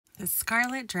The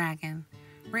Scarlet Dragon,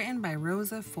 written by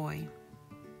Rosa Foy.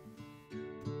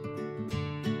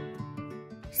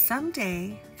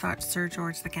 Someday, thought Sir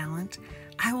George the Gallant,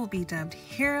 I will be dubbed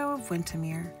Hero of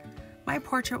Windermere. My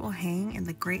portrait will hang in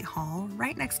the Great Hall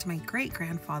right next to my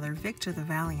great-grandfather Victor the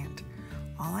Valiant.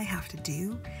 All I have to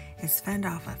do is fend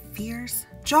off a fierce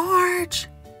George!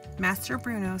 Master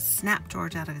Bruno snapped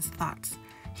George out of his thoughts.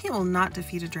 He will not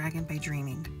defeat a dragon by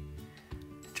dreaming.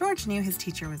 George knew his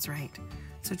teacher was right,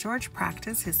 so George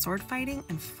practiced his sword fighting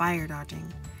and fire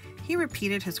dodging. He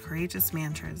repeated his courageous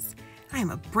mantras. I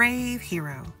am a brave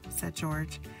hero, said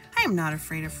George. I am not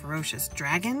afraid of ferocious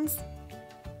dragons.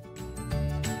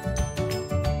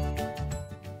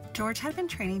 George had been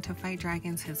training to fight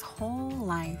dragons his whole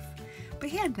life, but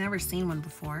he had never seen one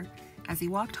before. As he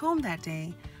walked home that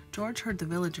day, George heard the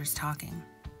villagers talking.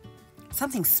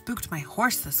 Something spooked my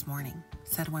horse this morning,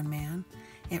 said one man.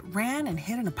 It ran and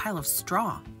hid in a pile of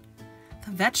straw.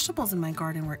 The vegetables in my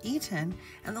garden were eaten,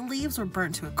 and the leaves were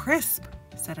burnt to a crisp,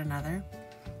 said another.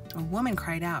 A woman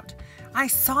cried out, I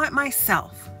saw it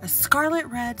myself, a scarlet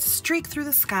red streak through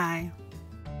the sky.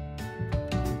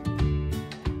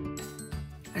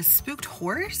 A spooked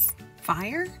horse?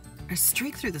 Fire? A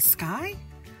streak through the sky?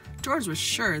 George was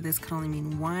sure this could only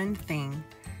mean one thing.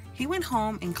 He went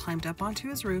home and climbed up onto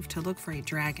his roof to look for a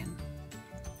dragon.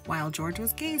 While George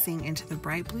was gazing into the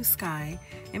bright blue sky,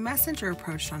 a messenger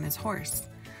approached on his horse.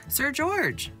 Sir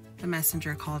George, the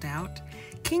messenger called out,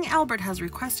 King Albert has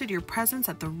requested your presence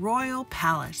at the royal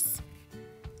palace.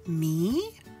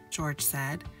 Me? George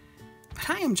said.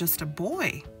 But I am just a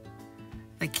boy.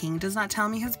 The king does not tell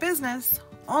me his business,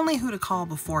 only who to call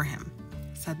before him,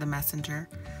 said the messenger.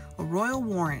 A royal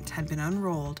warrant had been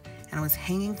unrolled and was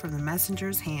hanging from the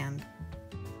messenger's hand.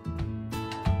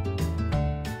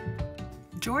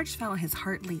 George felt his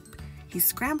heart leap. He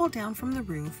scrambled down from the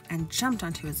roof and jumped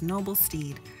onto his noble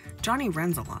steed, Johnny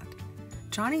Runs-A-Lot.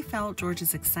 Johnny felt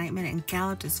George's excitement and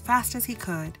galloped as fast as he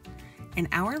could. An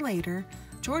hour later,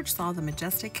 George saw the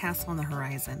majestic castle on the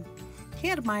horizon. He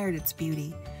admired its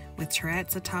beauty, with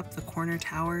turrets atop the corner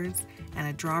towers and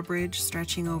a drawbridge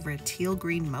stretching over a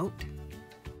teal-green moat.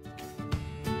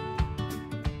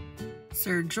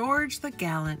 Sir George the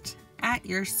Gallant, at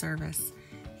your service,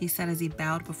 he said as he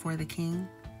bowed before the king.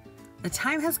 The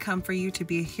time has come for you to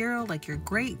be a hero like your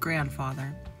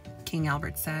great-grandfather, King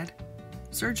Albert said.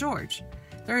 Sir George,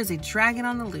 there is a dragon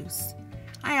on the loose.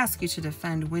 I ask you to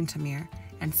defend Windermere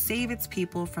and save its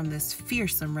people from this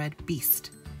fearsome red beast.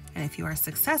 And if you are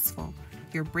successful,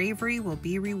 your bravery will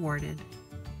be rewarded.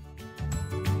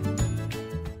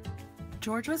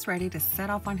 George was ready to set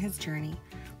off on his journey,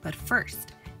 but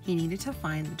first he needed to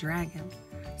find the dragon.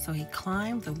 So he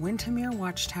climbed the Windermere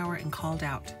watchtower and called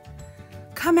out,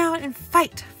 Come out and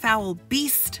fight, foul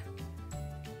beast!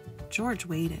 George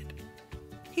waited.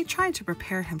 He tried to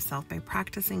prepare himself by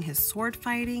practicing his sword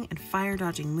fighting and fire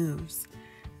dodging moves.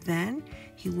 Then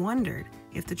he wondered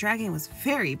if the dragon was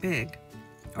very big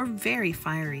or very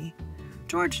fiery.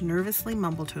 George nervously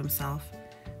mumbled to himself,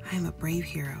 I am a brave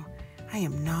hero. I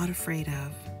am not afraid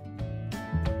of.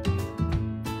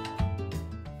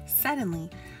 Suddenly,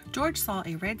 George saw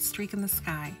a red streak in the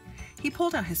sky. He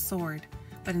pulled out his sword,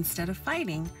 but instead of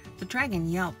fighting, the dragon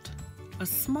yelped. A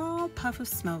small puff of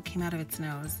smoke came out of its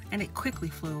nose, and it quickly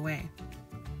flew away.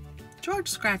 George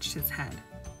scratched his head.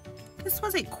 This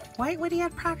wasn't quite what he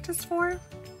had practiced for,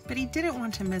 but he didn't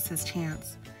want to miss his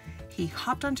chance. He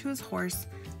hopped onto his horse,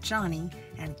 Johnny,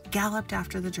 and galloped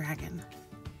after the dragon.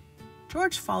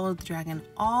 George followed the dragon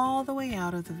all the way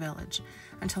out of the village,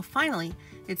 until finally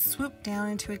it swooped down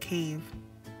into a cave.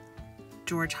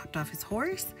 George hopped off his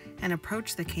horse and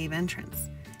approached the cave entrance.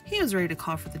 He was ready to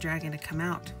call for the dragon to come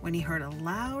out when he heard a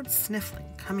loud sniffling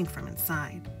coming from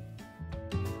inside.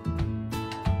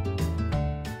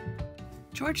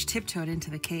 George tiptoed into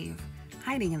the cave,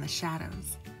 hiding in the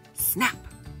shadows. Snap!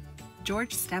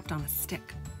 George stepped on a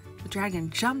stick. The dragon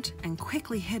jumped and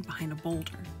quickly hid behind a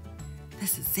boulder.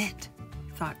 This is it,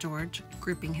 thought George,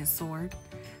 gripping his sword.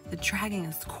 The dragon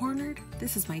is cornered.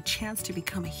 This is my chance to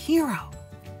become a hero.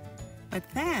 But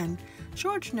then,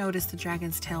 George noticed the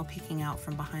dragon's tail peeking out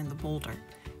from behind the boulder.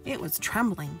 It was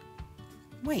trembling.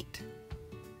 Wait,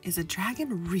 is a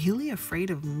dragon really afraid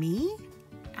of me?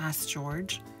 Asked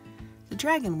George. The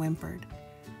dragon whimpered.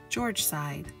 George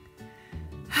sighed.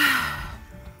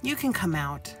 You can come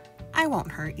out. I won't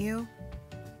hurt you.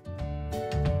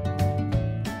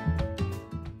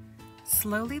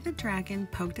 Slowly the dragon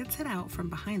poked its head out from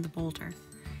behind the boulder.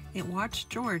 It watched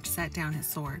George set down his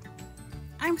sword.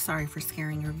 I'm sorry for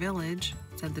scaring your village,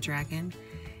 said the dragon.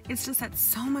 It's just that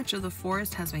so much of the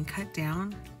forest has been cut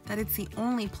down that it's the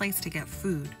only place to get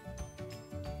food.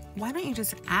 "Why don't you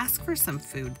just ask for some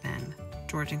food then?"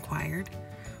 George inquired.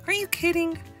 "Are you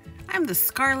kidding? I'm the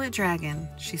Scarlet Dragon,"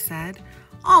 she said.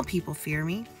 "All people fear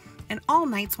me, and all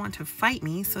knights want to fight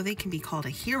me so they can be called a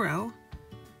hero."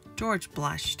 George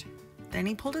blushed. Then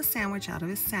he pulled a sandwich out of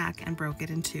his sack and broke it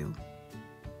in two.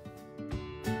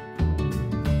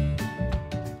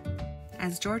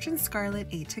 As George and Scarlet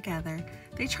ate together,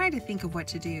 they tried to think of what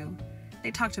to do.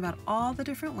 They talked about all the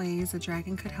different ways a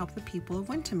dragon could help the people of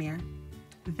Wintermere.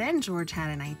 Then George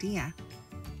had an idea.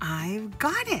 "I've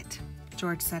got it,"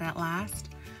 George said at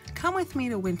last. "Come with me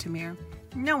to Wintermere.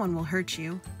 No one will hurt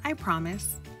you, I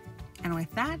promise." And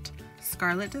with that,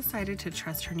 Scarlet decided to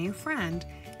trust her new friend,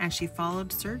 and she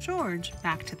followed Sir George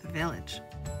back to the village.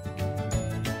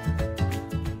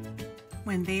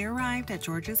 When they arrived at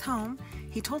George's home,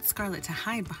 he told Scarlet to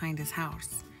hide behind his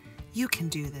house. "You can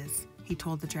do this," he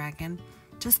told the dragon.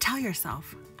 "Just tell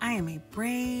yourself, I am a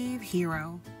brave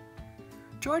hero."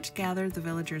 George gathered the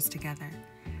villagers together.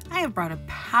 "I have brought a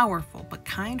powerful but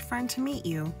kind friend to meet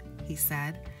you," he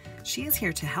said. "She is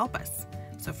here to help us,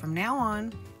 so from now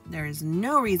on, there is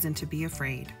no reason to be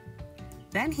afraid."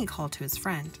 Then he called to his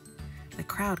friend. The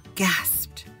crowd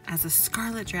gasped as a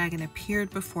scarlet dragon appeared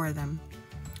before them.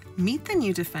 "Meet the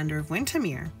new defender of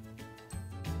Wintermere."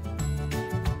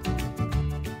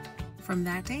 From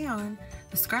that day on,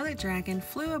 the Scarlet Dragon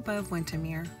flew above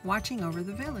Wintermere, watching over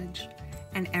the village.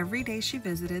 And every day she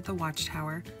visited the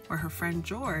watchtower, where her friend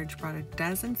George brought a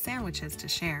dozen sandwiches to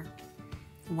share.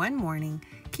 One morning,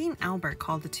 King Albert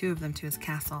called the two of them to his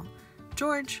castle.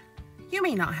 "George, you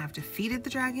may not have defeated the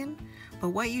dragon,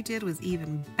 but what you did was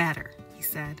even better," he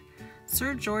said.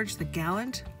 "Sir George the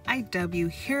Gallant, I dub you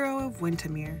Hero of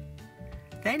Wintermere."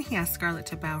 Then he asked Scarlet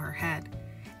to bow her head.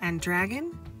 "And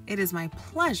Dragon, it is my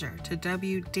pleasure to dub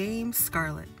you Dame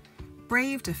Scarlet,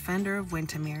 brave defender of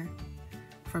Wintermere."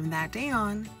 From that day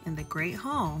on, in the Great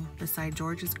Hall, beside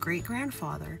George's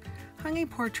great-grandfather, hung a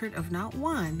portrait of not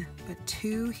one, but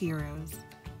two heroes.